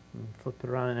with it. flip it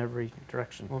around in every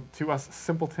direction. Well, to us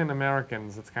simpleton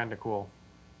Americans, it's kind of cool.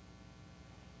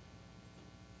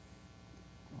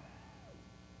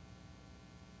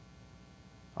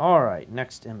 All right,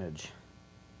 next image.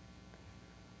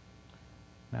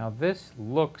 Now this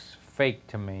looks fake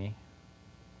to me.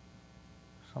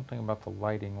 Something about the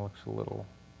lighting looks a little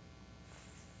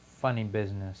funny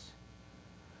business.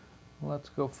 Let's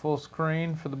go full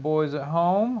screen for the boys at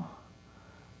home.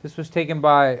 This was taken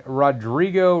by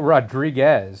Rodrigo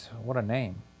Rodriguez. What a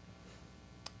name.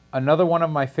 Another one of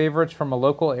my favorites from a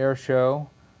local air show.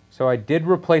 So I did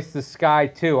replace the sky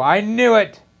too. I knew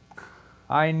it!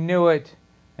 I knew it.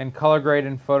 In color grade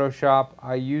in Photoshop,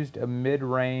 I used a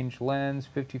mid-range lens,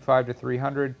 55 to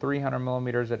 300, 300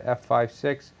 millimeters at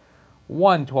f5.6,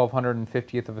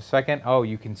 1/1250th of a second. Oh,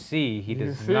 you can see he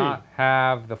does not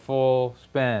have the full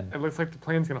spin. It looks like the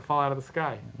plane's going to fall out of the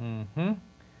sky. Mm-hmm.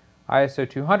 ISO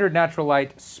 200 natural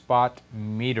light spot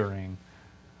metering.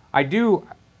 I do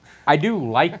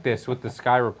like this with the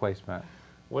sky replacement.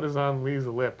 What is on Lee's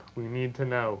lip? We need to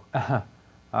know.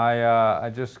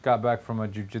 I just got back from a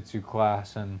jiu-jitsu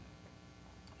class, and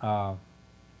a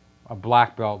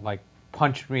black belt like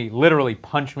literally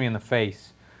punched me in the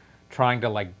face, trying to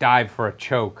like dive for a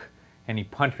choke, and he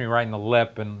punched me right in the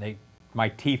lip, and my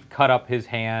teeth cut up his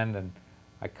hand, and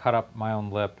I cut up my own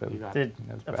lip. Did it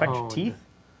affect your teeth?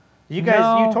 You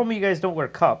guys, you told me you guys don't wear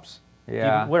cups.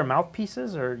 Yeah. Do you wear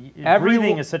mouthpieces, or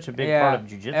breathing is such a big part of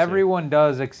jiu-jitsu? Everyone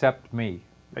does except me.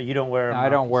 But you don't wear a mouthpiece? I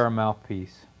don't wear a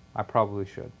mouthpiece. I probably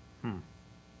should.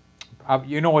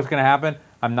 You know what's going to happen?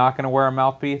 I'm not going to wear a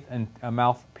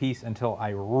mouthpiece until I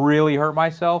really hurt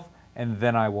myself, and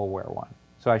then I will wear one.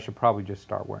 So I should probably just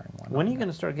start wearing one. When are you going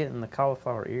to start getting the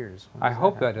cauliflower ears? I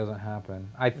hope that doesn't happen.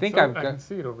 I think I can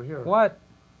see it over here. What?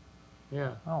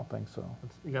 Yeah. I don't think so.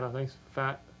 You got a nice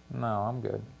fat. No, I'm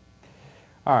good.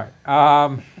 All right.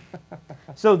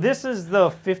 So this is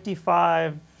the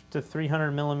 55 to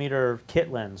 300 millimeter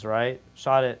kit lens, right?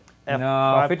 Shot at f5.6.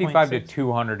 No, 55 to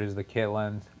 200 is the kit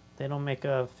lens. They don't make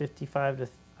a 55 to.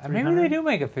 Maybe they do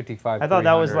make a 55. I thought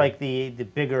that was like the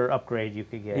bigger upgrade you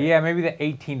could get. Yeah, maybe the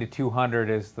 18-200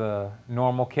 is the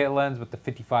normal kit lens, but the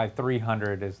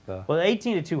 55-300 is the... Well, the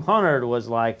 18-200 was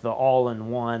like the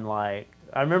all-in-one, like...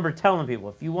 I remember telling people,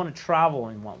 if you want to travel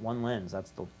and you want one lens,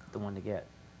 that's the one to get.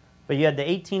 But you had the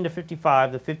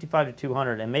 18-55, the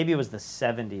 55-200, and maybe it was the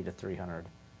 70-300.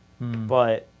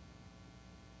 But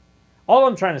all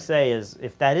I'm trying to say is,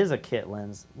 if that is a kit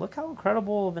lens, look how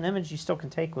incredible of an image you still can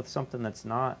take with something that's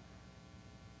not.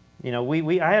 You know,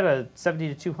 I had a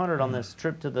 70-200 on this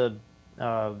trip to the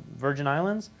Virgin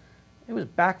Islands. It was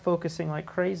back focusing like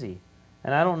crazy.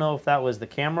 And I don't know if that was the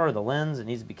camera or the lens. It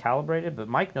needs to be calibrated, but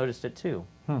Mike noticed it too.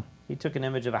 He took an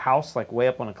image of a house like way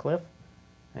up on a cliff,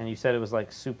 and you said it was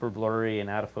like super blurry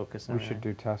and out of focus. We should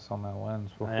do tests on that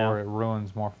lens before it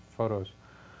ruins more photos.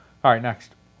 All right,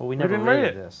 next. Well, we never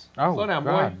rated this. Oh, slow down,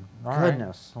 God. boy. All Goodness.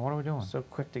 Right. So what are we doing? So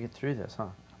quick to get through this, huh?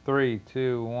 3,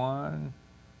 2, 1.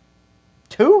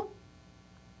 2?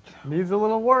 Needs a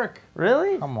little work.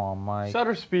 Really? Come on, Mike.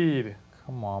 Shutter speed.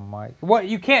 Come on, Mike. What?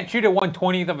 You can't shoot at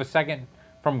 1/20th of a second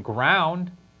from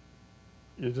ground.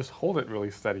 You just hold it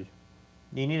really steady.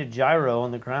 You need a gyro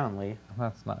on the ground, Lee.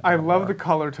 That's not. I love the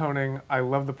color toning. I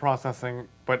love the processing,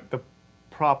 but the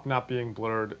prop not being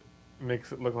blurred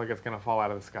makes it look like it's gonna fall out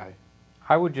of the sky.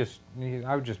 I would just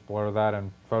blur that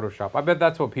in Photoshop. I bet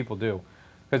that's what people do,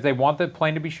 because they want the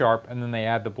plane to be sharp and then they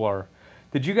add the blur.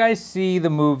 Did you guys see the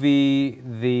movie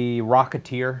The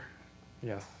Rocketeer?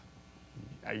 Yes.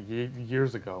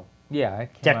 Years ago. Yeah,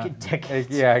 it Decades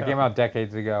it came out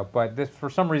decades ago. But this, for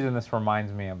some reason, this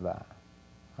reminds me of that.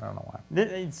 I don't know why.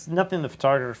 It's nothing the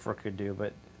photographer could do,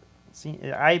 but see,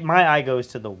 my eye goes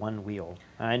to the one wheel.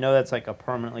 And I know that's like a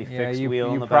permanently fixed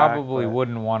wheel in the back. You probably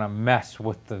wouldn't want to mess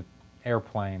with the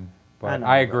airplane, but know,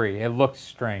 I agree. It looks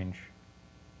strange.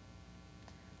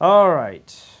 All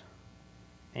right.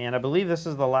 And I believe this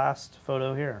is the last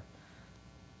photo here.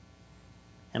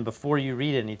 And before you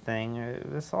read anything,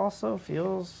 this also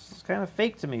feels kind of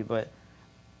fake to me, but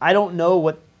I don't know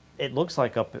what it looks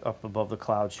like up above the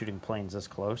clouds shooting planes this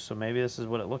close, so maybe this is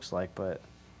what it looks like, but...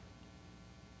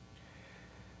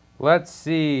 Let's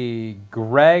see.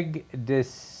 Greg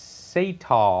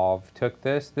Desatov took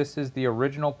this. This is the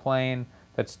original plane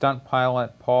that stunt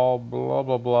pilot Paul blah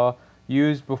blah blah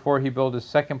used before he built his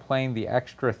second plane, the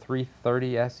Extra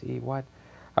 330 SE. What?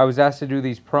 I was asked to do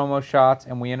these promo shots,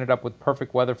 and we ended up with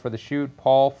perfect weather for the shoot.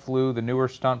 Paul flew the newer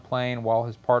stunt plane while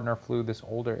his partner flew this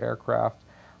older aircraft.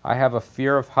 I have a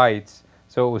fear of heights,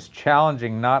 so it was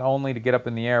challenging not only to get up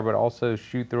in the air, but also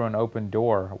shoot through an open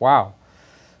door. Wow.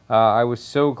 I was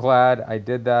so glad I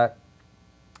did that,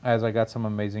 as I got some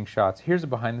amazing shots. Here's a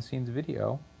behind-the-scenes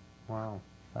video. Wow.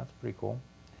 That's pretty cool.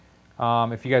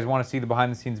 If you guys want to see the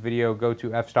behind-the-scenes video, go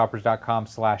to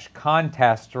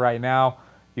fstoppers.com/contest right now.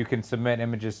 You can submit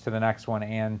images to the next one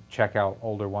and check out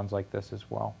older ones like this as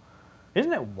well.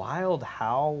 Isn't it wild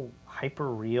how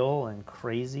hyper-real and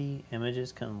crazy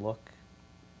images can look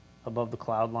above the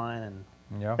cloud line? And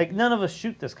like, none of us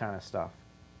shoot this kind of stuff.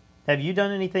 Have you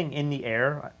done anything in the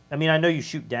air? I mean, I know you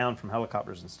shoot down from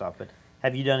helicopters and stuff, but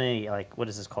have you done any, like, what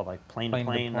is this called, like plane-to-plane?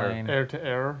 Plane to plane. Or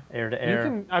Air-to-air.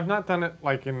 Air-to-air. I've not done it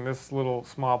like in this little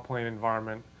small plane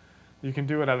environment. You can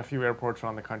do it at a few airports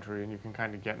around the country, and you can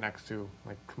kind of get next to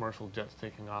like commercial jets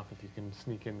taking off if you can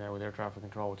sneak in there with air traffic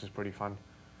control, which is pretty fun.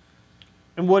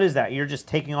 And what is that? You're just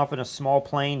taking off in a small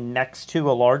plane next to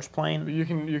a large plane? You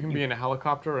can be in a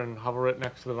helicopter and hover it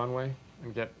next to the runway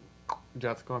and get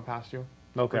jets going past you.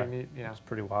 Okay. Pretty neat. Yeah. That's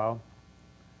pretty wild.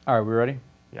 All right, we ready?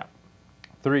 Yeah.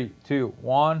 3, 2,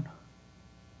 1.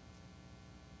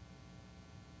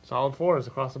 Solid 4s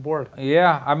across the board.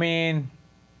 Yeah, I mean,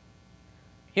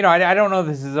 you know, I don't know if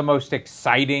this is the most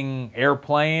exciting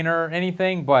airplane or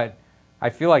anything, but I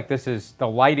feel like the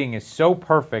lighting is so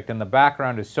perfect and the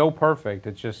background is so perfect.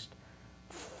 It's just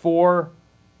for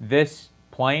this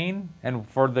plane and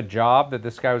for the job that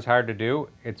this guy was hired to do,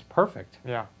 it's perfect.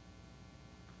 Yeah.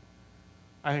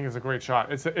 I think it's a great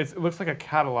shot. It looks like a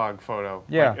catalog photo.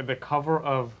 Yeah. Like the cover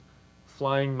of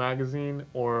Flying Magazine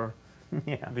or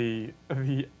the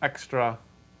extra,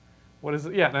 what is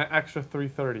it? Yeah, an Extra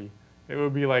 330. It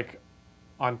would be like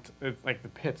like the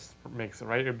Pitts makes it,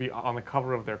 right? It would be on the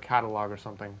cover of their catalog or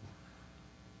something.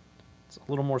 It's a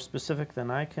little more specific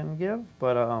than I can give,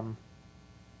 but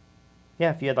yeah,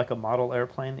 if you had like a model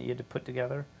airplane that you had to put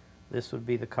together, this would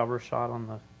be the cover shot on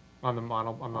the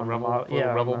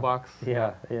Rebel box.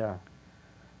 Yeah, yeah.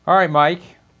 All right, Mike.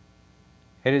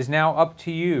 It is now up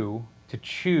to you to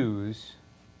choose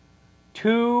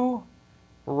 2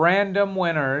 random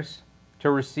winners to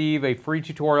receive a free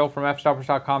tutorial from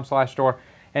fstoppers.com/store.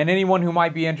 And anyone who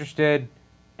might be interested,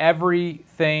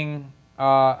 everything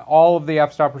all of the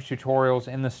Fstoppers tutorials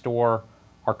in the store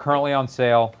are currently on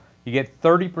sale. You get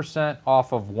 30%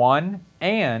 off of one,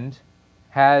 and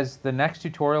has the next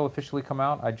tutorial officially come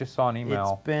out? I just saw an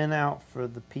email. It's been out for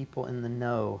the people in the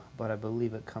know, but I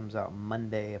believe it comes out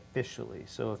Monday officially.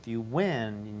 So if you win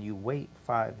and you wait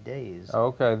 5 days.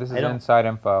 Okay, this is inside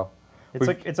info.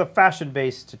 It's a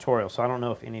fashion-based tutorial, so I don't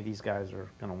know if any of these guys are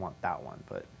going to want that one,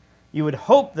 but you would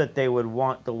hope that they would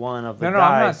want the one of the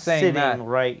guy sitting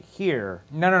right here.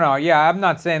 No. Yeah, I'm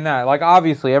not saying that. Like,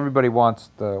 obviously, everybody wants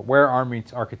the Where Arm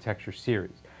Meets Architecture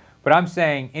series. But I'm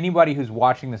saying anybody who's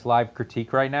watching this live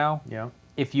critique right now,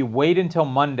 if you wait until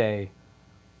Monday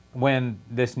when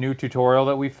this new tutorial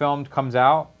that we filmed comes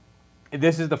out,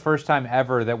 this is the first time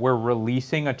ever that we're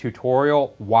releasing a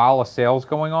tutorial while a sale's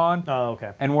going on. Oh,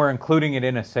 okay. And we're including it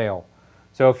in a sale.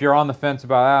 So if you're on the fence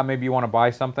about, maybe you want to buy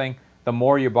something, the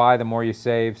more you buy, the more you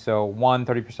save. So 1,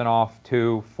 30% off,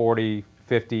 2, 40,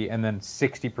 50, and then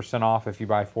 60% off if you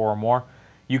buy 4 or more.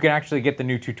 You can actually get the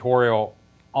new tutorial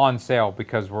on sale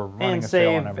because we're running a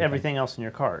sale on everything else in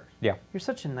your cart. Yeah. You're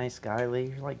such a nice guy, Lee.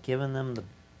 You're like giving them the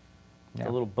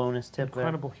little bonus tip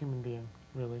Incredible human being,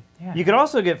 really. Yeah. You could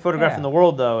also get Photographing the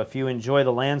World, though, if you enjoy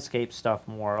the landscape stuff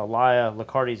more. Alaya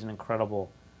Licardi's an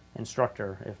incredible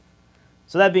instructor.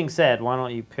 So that being said, why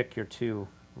don't you pick your 2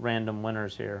 random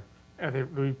winners here? Do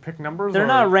we pick numbers? They're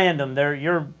not random.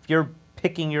 You're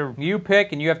picking your... You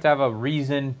pick, and you have to have a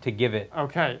reason to give it.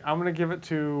 Okay, I'm going to give it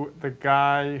to the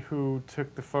guy who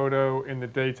took the photo in the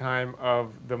daytime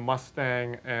of the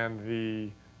Mustang and the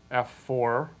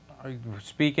F4.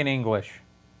 Speak in English.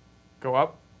 Go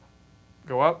up.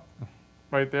 Go up.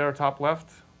 Right there, top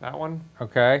left. That one.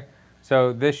 Okay.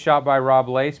 So this shot by Rob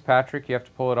Lace. Patrick, you have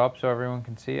to pull it up so everyone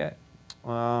can see it.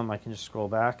 I can just scroll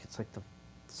back. It's like the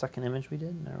second image we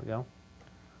did. There we go.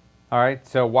 All right,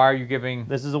 so why are you giving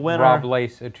this is a winner. Rob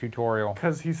Lace a tutorial?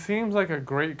 Because he seems like a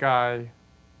great guy,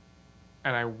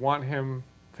 and I want him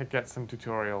to get some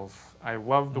tutorials. I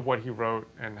loved what he wrote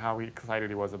and how excited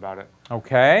he was about it.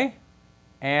 Okay,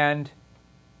 and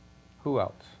who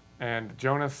else? And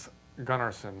Jonas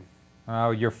Gunnarsson.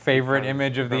 Oh, your favorite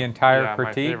image of the entire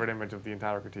critique? Yeah, my favorite image of the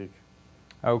entire critique.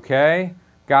 Okay.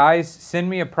 Guys, send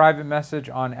me a private message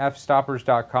on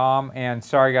fstoppers.com. And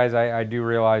sorry, guys, I do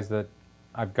realize that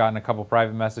I've gotten a couple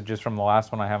private messages from the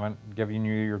last one. I haven't given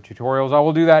you your tutorials. I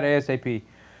will do that ASAP.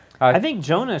 I think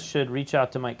Jonas should reach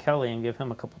out to Mike Kelley and give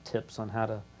him a couple tips on how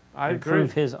to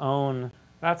improve his own.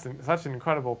 That's such an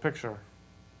incredible picture.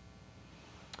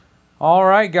 All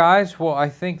right, guys. Well, I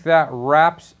think that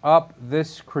wraps up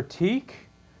this critique.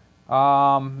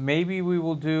 Maybe we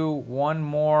will do one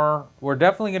more. We're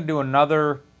definitely going to do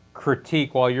another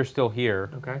critique while you're still here.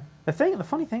 Okay. The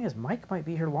funny thing is, Mike might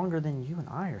be here longer than you and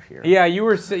I are here. Yeah, you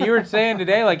were saying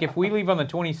today, like, if we leave on the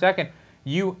 22nd,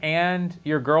 you and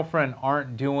your girlfriend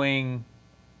aren't doing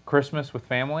Christmas with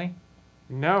family?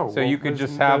 No. So you could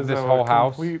just have this whole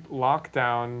house? Complete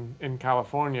lockdown in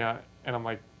California, and I'm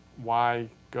like, why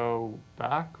go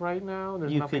back right now?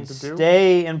 There's nothing to do. You could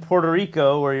stay in Puerto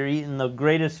Rico where you're eating the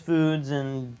greatest foods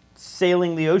and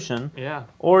sailing the ocean. Yeah.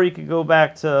 Or you could go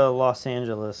back to Los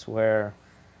Angeles where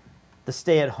the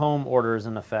stay-at-home order is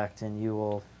in effect, and you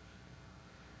will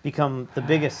become the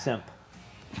biggest simp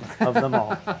of them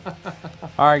all.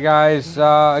 All right, guys.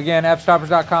 Again,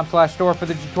 fstoppers.com/store for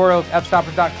the tutorials,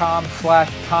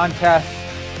 fstoppers.com/contest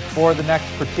for the next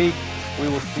critique. We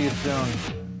will see you soon.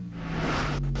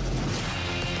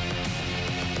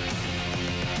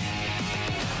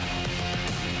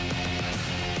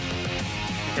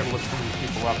 You gotta look some of these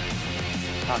people up.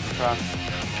 Contrast.